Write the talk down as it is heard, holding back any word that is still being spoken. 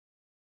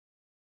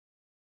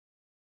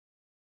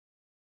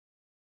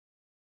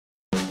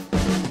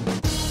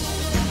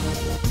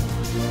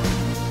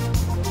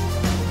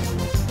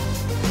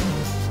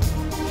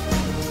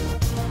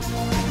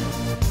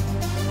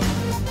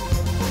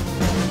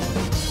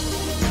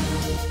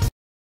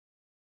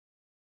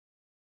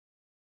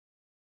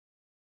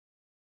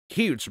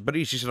Hey, it's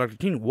Buddy, she's Dr.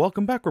 Teen.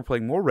 Welcome back. We're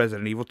playing more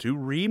Resident Evil 2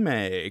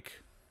 Remake.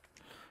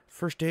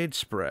 First aid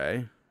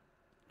spray.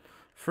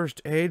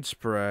 First aid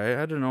spray.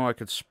 I didn't know I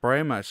could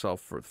spray myself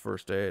for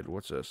first aid.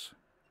 What's this?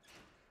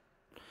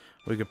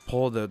 We could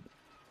pull the...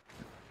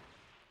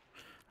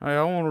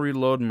 I want to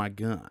reload my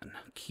gun.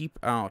 Keep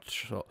out.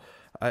 So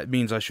it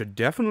means I should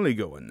definitely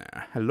go in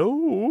there.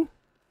 Hello?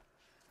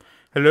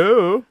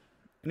 Hello?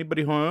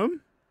 Anybody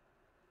home?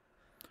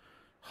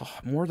 Oh,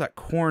 more of that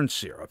corn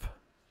syrup.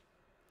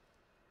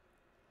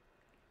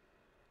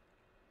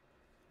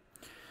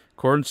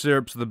 Corn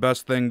syrup's the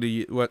best thing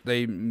to what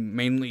they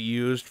mainly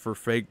used for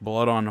fake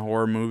blood on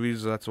horror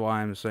movies. That's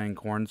why I'm saying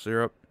corn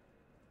syrup.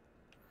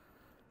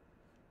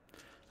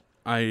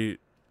 I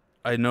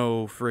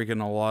know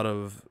freaking a lot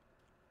of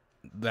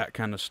that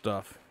kind of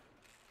stuff.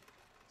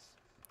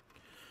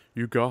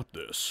 You got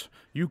this.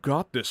 You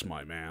got this,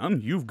 my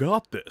man. You've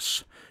got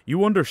this.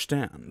 You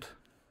understand.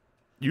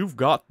 You've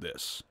got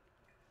this.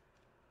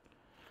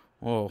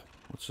 Oh,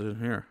 what's in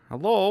here?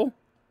 Hello?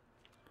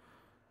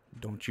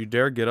 Don't you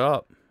dare get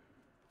up.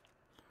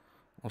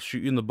 I'll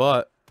shoot you in the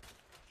butt.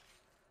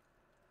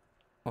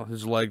 Oh,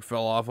 his leg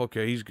fell off.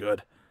 Okay, he's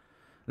good.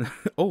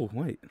 Oh,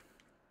 wait.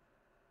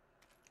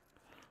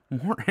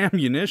 More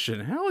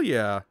ammunition. Hell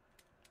yeah.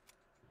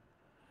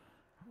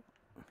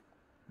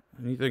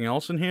 Anything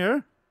else in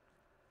here?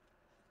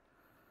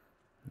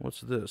 What's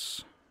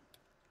this?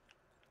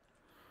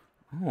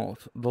 Oh,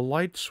 the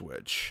light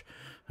switch.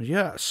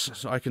 Yes,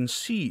 so I can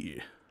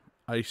see.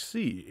 I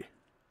see.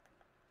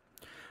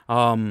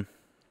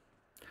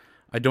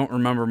 I don't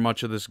remember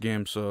much of this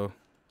game, so...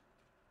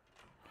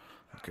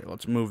 Okay,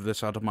 let's move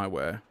this out of my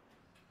way.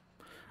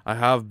 I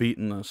have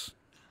beaten this.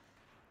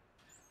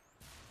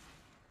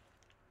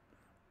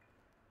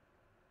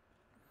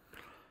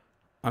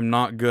 I'm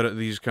not good at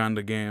these kind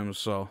of games,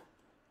 so...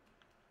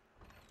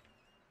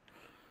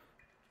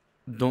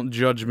 Don't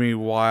judge me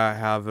why I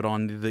have it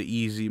on the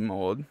easy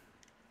mode.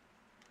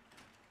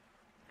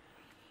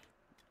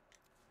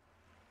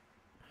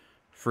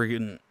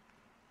 Friggin'...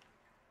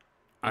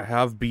 I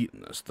have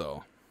beaten this,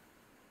 though.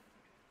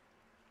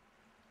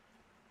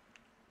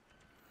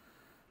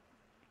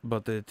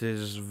 But it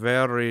is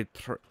very...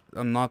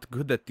 I'm not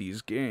good at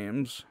these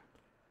games.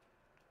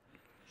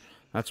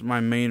 That's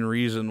my main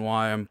reason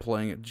why I'm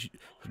playing it.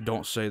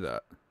 Don't say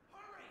that.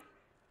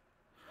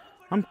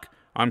 I'm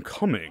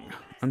coming.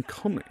 I'm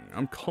coming.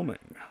 I'm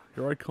coming.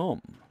 Here I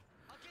come.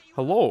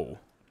 Hello.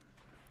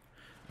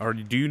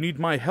 Do you need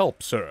my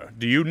help, sir?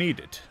 Do you need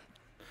it?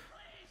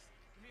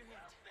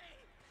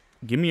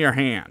 Give me your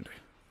hand.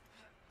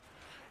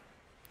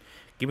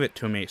 Give it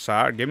to me,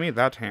 sir. Give me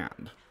that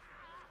hand.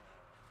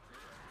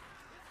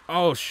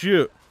 Oh,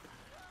 shoot.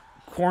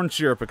 Corn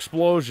syrup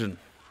explosion.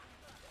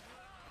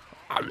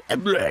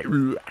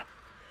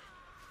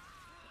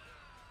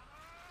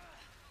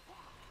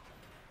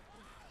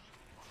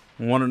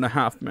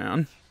 1.5,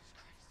 man.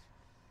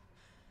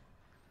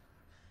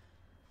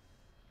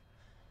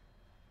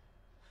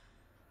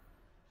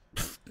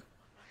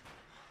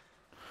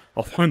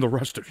 I'll find the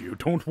rest of you.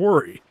 Don't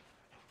worry.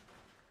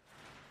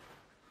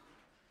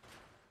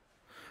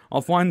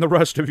 I'll find the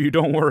rest of you.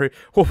 Don't worry.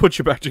 We'll put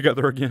you back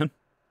together again.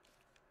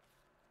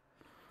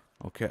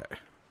 Okay.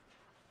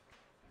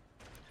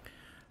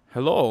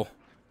 Hello.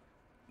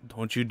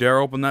 Don't you dare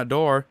open that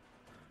door.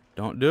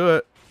 Don't do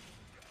it.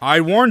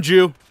 I warned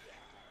you.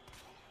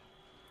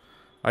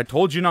 I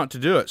told you not to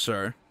do it,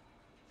 sir.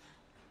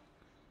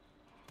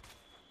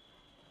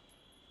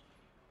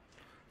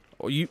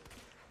 Oh, you...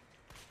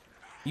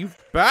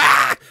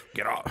 Ah!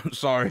 Get off.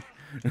 Sorry.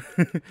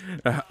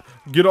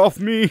 Get off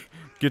me.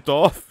 Get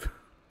off.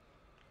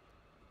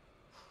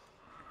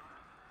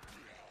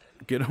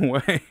 Get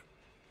away.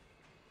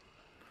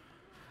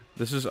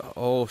 This is...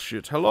 Oh,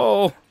 shit.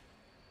 Hello?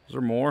 Is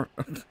there more?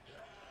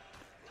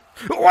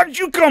 Where did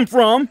you come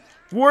from?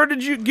 Where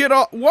did you get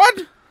off?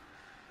 What?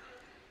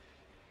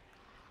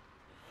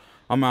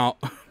 I'm out.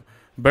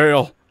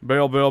 Bail.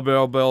 Bail, bail,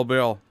 bail, bail,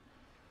 bail.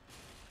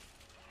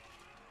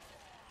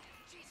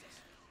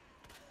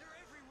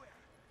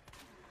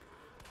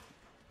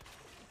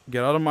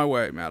 Get out of my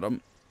way, madam.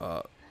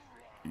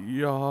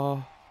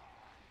 Yeah.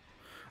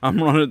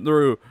 I'm running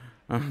through.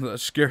 That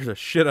scared the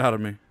shit out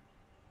of me.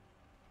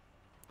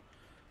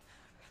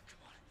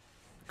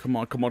 Come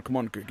on, come on, come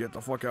on. Get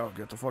the fuck out.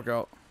 Get the fuck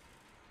out.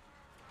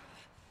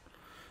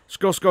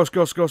 Go, go, go,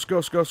 go, go,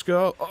 go,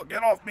 go. Oh,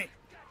 get off me.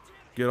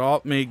 Get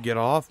off me. Get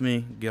off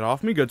me. Get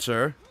off me, good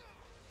sir.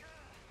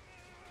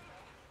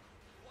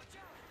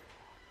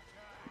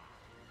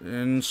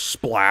 And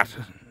splat.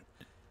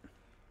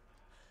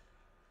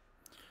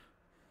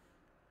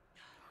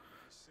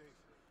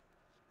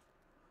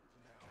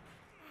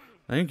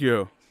 Thank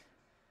you.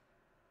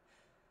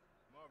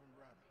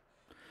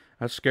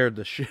 That scared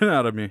the shit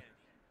out of me.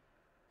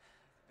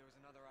 There was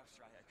another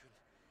offstrike. I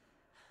couldn't.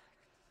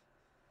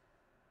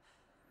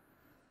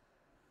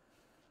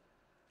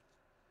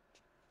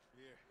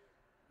 Here.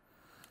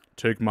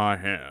 Take my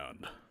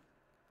hand.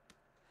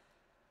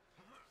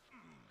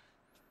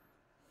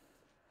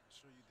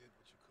 Sure you did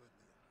what you could,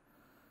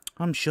 Leon.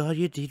 I'm sure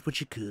you did what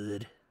you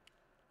could.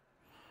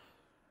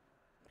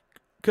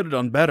 Could have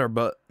done better,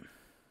 but Does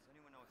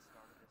anyone know what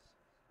started this?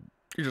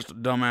 you're just a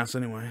dumbass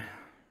anyway.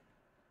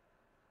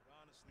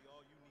 Honestly,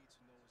 all you need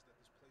to know is that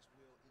this place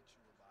will eat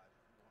you alive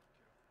if you aren't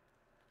careful.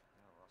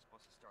 No, well, I was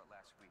supposed to start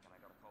last week, and I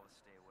got a call to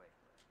stay away.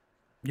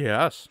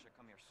 Yes. Should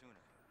come here sooner.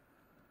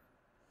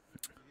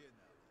 You're here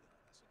now, Leon.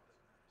 That's all that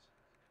matters.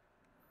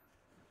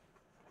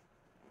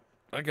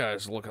 That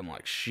guy's looking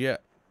like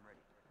shit. I'm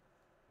ready.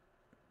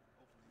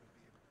 Hopefully, you'll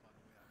be able to find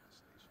a way out of this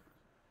station.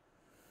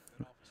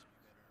 That officer you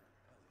met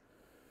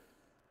earlier, Elliot.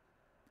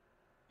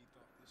 He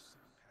thought this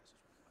secret passage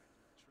might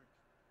do the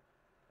trick.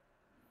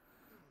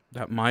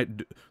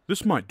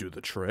 This might do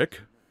the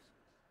trick.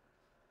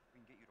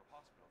 We can get you to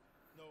hospital.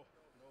 No,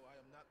 I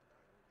am not the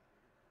priority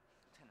here.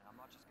 Lieutenant, I'm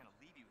not just gonna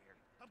leave you here.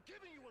 I'm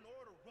giving you an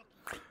order,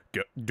 rookie.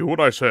 Do what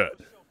I said.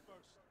 Yourself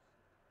first.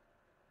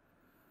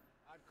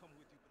 I'd come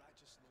with you, but I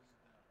just slow you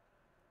down.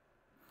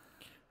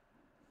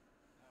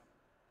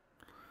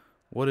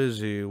 What is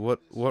he? What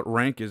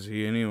rank is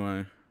he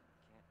anyway?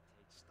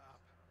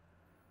 Stop.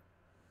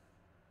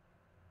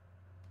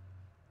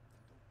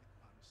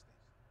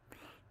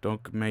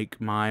 Don't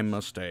make my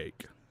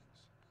mistake.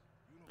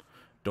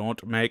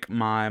 Don't make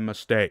my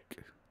mistake.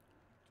 Do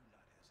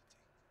not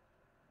hesitate.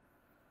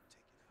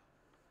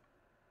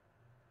 Take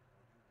it out.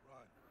 Or you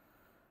run.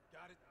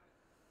 Got it?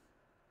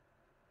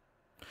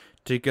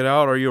 Take it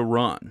out or you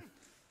run.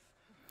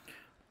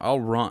 I'll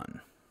run.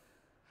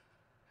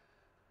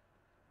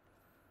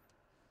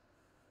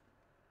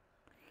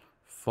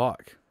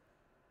 Fuck.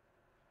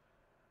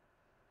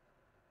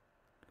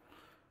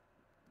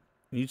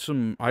 Need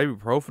some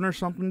ibuprofen or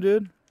something,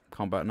 dude?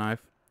 Combat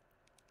knife.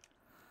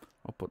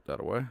 I'll put that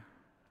away.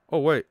 Oh,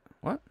 wait.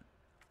 What?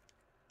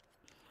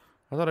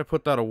 I thought I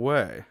put that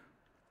away.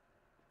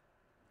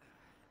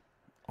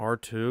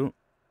 R2.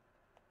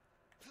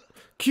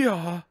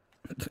 Kia!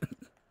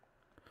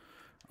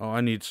 Oh,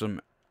 I need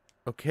some...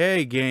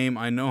 Okay, game.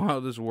 I know how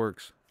this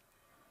works.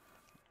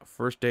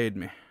 First aid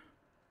me.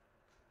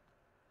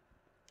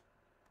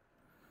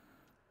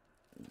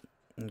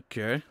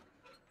 Okay.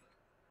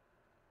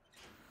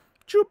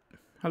 Choop.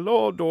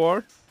 Hello,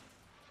 door.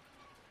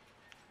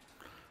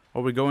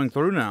 Are we going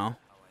through now?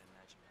 How I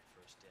imagined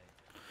my first day.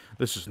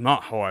 This is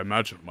not how I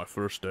imagined my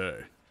first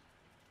day.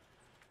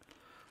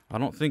 I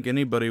don't think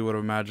anybody would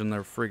imagine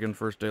their freaking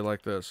first day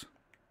like this.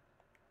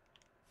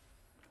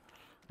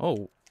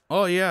 Oh.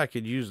 Oh, yeah, I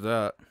could use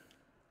that.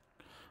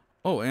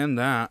 Oh, and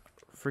that.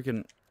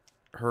 Freaking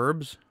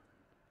herbs.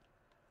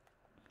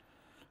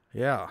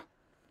 Yeah.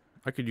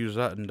 I could use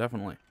that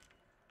indefinitely.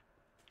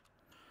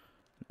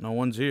 No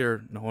one's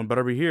here. No one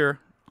better be here.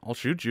 I'll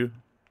shoot you.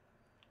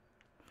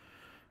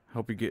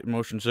 Hope you get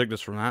motion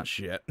sickness from that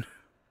shit.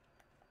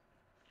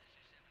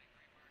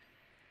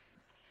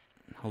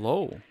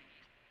 Hello.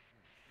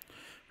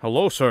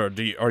 Hello, sir.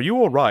 Are you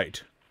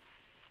alright?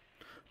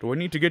 Do I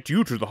need to get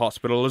you to the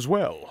hospital as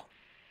well?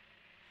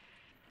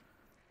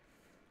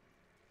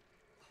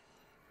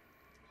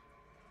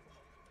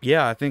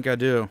 Yeah, I think I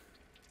do.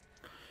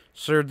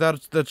 Sir,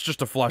 that's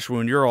just a flesh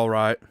wound. You're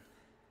alright.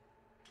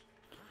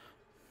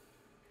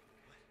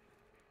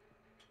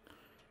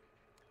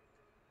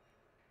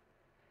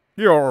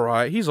 You're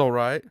alright. He's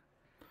alright.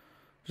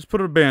 Just put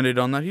a band-aid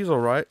on that. He's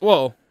alright.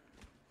 Whoa.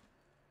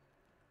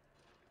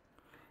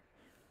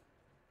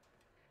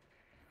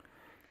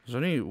 Is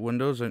there any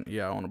windows in?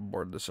 Yeah, I want to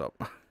board this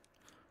up.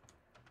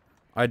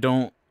 I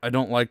don't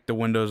like the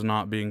windows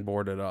not being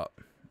boarded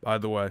up. By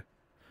the way.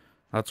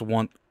 That's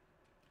one...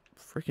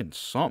 Freaking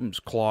something's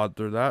clawed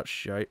through that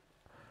shite.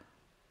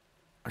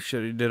 I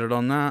should have did it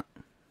on that.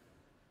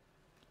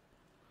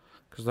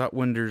 Because that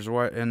window's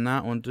right in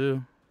that one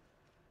too.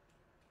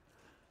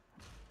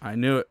 I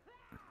knew it.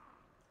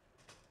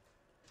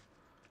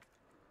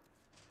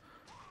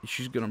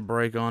 She's gonna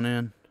break on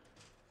in.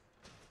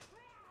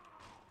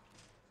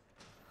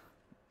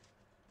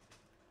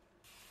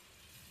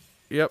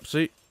 Yep,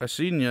 see, I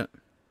seen you.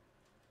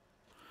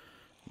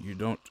 You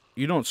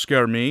don't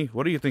scare me.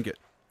 What do you think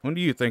What are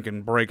you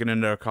thinking, breaking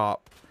into a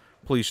cop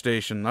police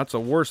station? That's the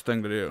worst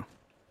thing to do.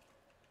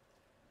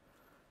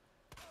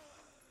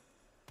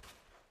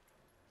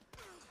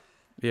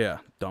 Yeah,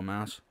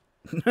 dumbass.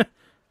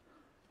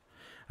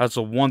 That's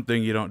the one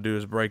thing you don't do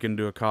is break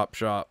into a cop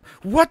shop.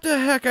 What the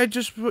heck? I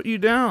just put you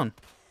down.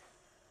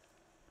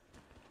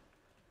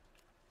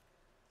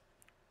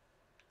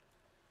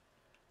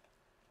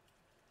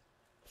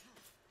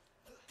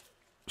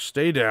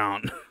 Stay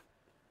down.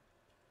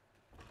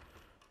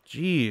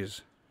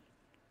 Jeez.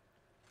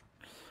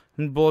 How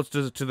many bullets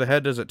to the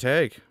head does it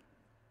take?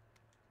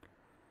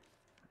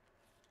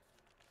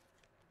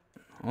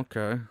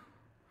 Okay.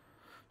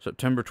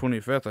 September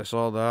 25th, I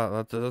saw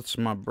that. That's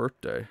my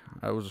birthday.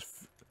 That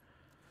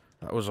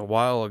was a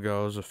while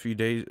ago. It was a few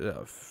days,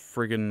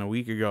 friggin' a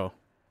week ago.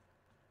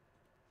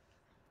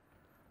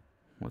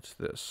 What's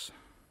this?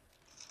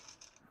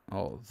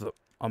 Oh,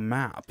 a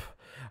map.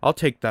 I'll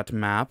take that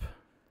map.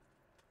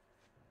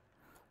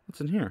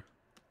 What's in here?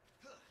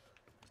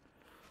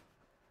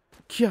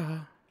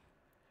 Yeah.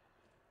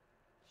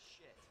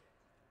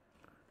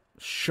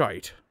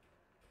 Shite.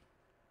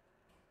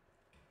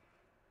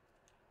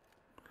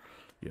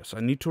 Yes, I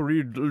need to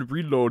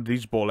reload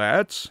these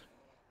bullets.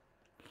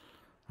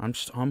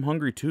 I'm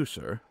hungry too,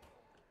 sir.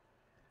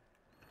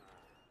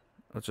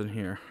 What's in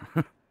here?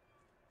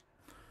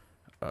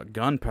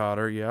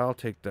 Gunpowder. Yeah, I'll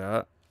take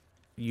that.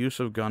 Use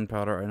of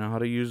gunpowder. I know how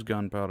to use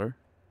gunpowder.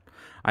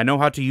 I know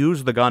how to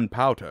use the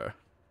gunpowder.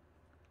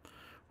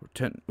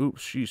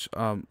 Oops, jeez.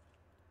 I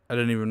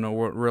didn't even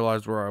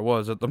realize where I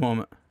was at the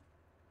moment.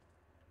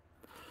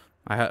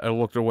 I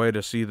looked away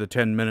to see the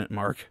 10-minute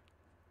mark.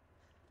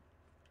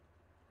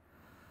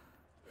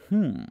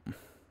 I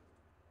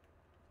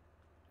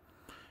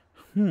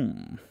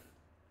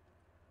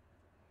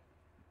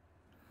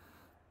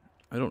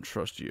don't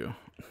trust you.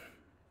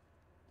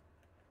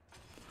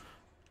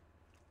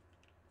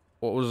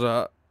 What was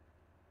that?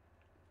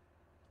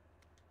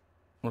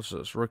 What's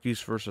this? Rookie's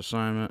first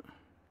assignment.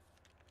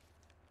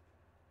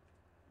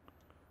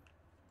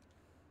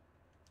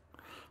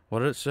 What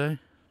did it say?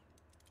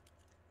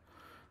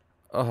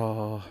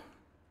 Oh.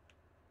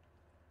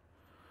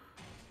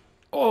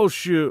 Oh,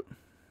 shoot.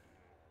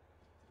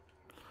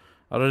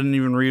 I didn't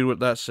even read what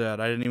that said.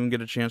 I didn't even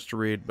get a chance to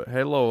read. But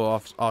hello,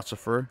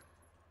 Ossifer.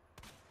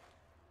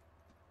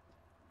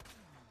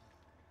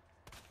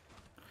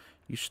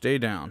 You stay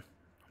down.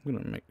 I'm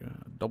going to make a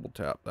double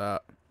tap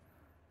that.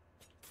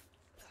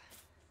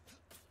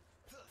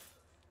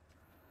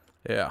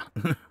 Yeah.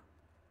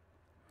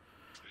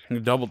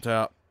 Double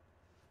tap.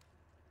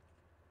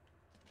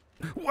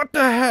 What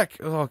the heck?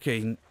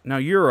 Okay, now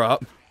you're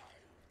up.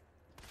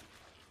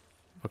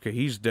 Okay,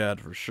 he's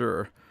dead for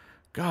sure.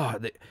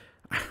 God,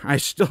 I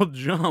still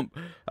jump.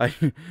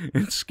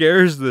 It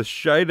scares the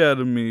shite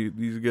out of me,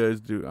 these guys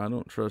do. I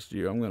don't trust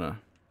you. I'm gonna...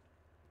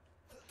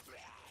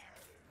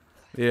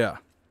 Yeah.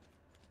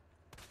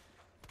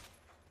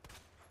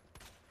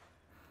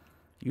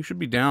 You should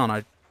be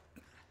down.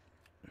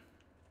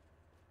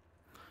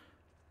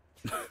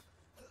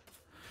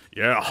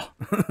 Yeah.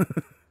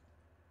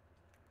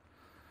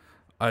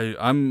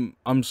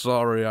 I'm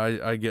sorry.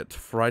 I get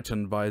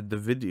frightened by the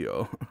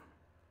video.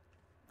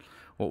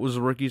 What was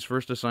Ricky's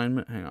first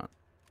assignment? Hang on.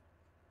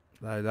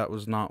 That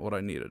was not what I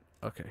needed.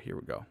 Okay, here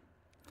we go.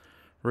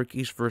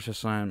 Ricky's first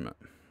assignment.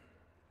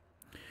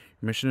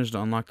 Your mission is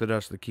to unlock the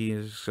desk. The key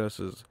to success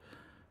is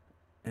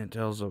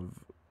entails of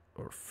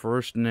or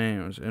first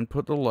names.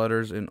 Input the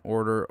letters in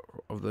order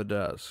of the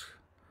desk.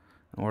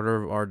 In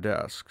order of our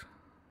desk.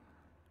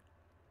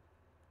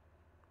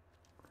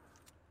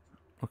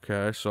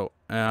 Okay, so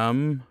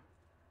M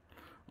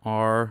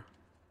R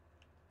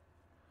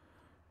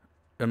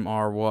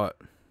what?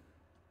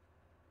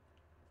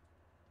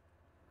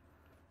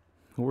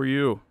 Who are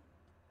you?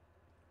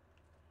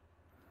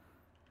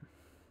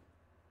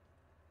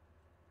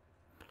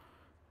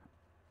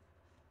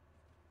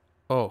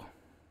 Oh.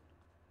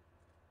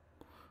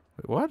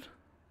 Wait, what?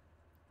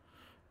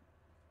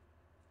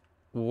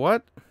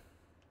 What?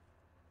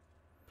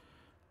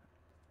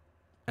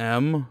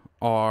 M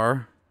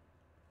R.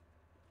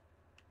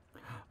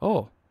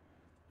 Oh.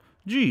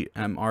 G.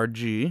 M R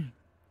G.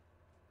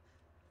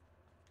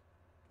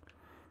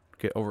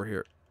 Okay, over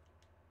here.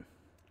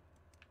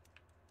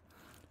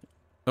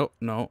 Oh,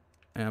 no.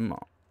 M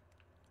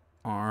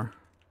R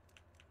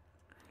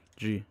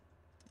G.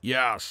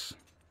 Yes.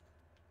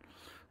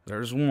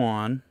 There's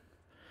one.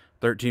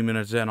 13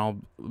 minutes in, I'll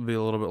be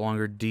a little bit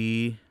longer.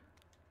 D.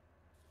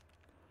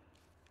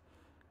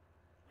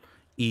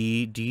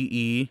 E. D.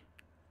 E.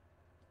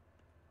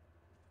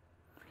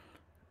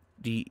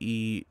 D.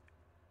 E.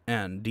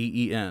 N. D.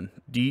 E. N.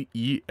 D.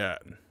 E.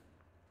 N.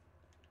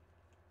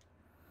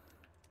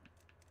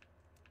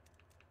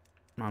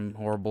 I'm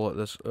horrible at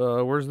this.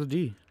 Where's the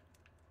D?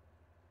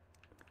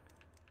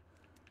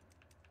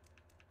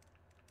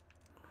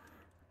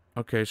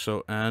 Okay,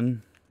 so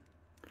N.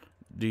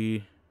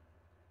 D.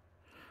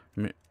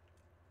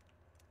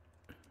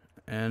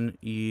 N.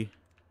 E.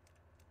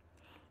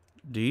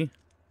 D.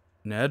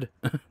 Ned.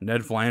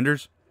 Ned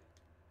Flanders.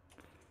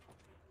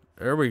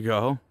 There we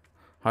go.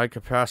 High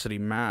capacity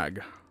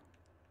mag.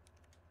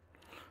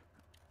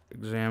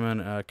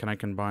 Examine. Can I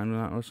combine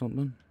that with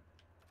something?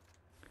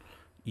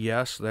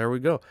 Yes, there we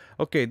go.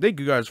 Okay, thank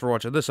you guys for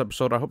watching this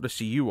episode. I hope to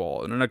see you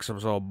all in the next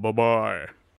episode. Bye-bye.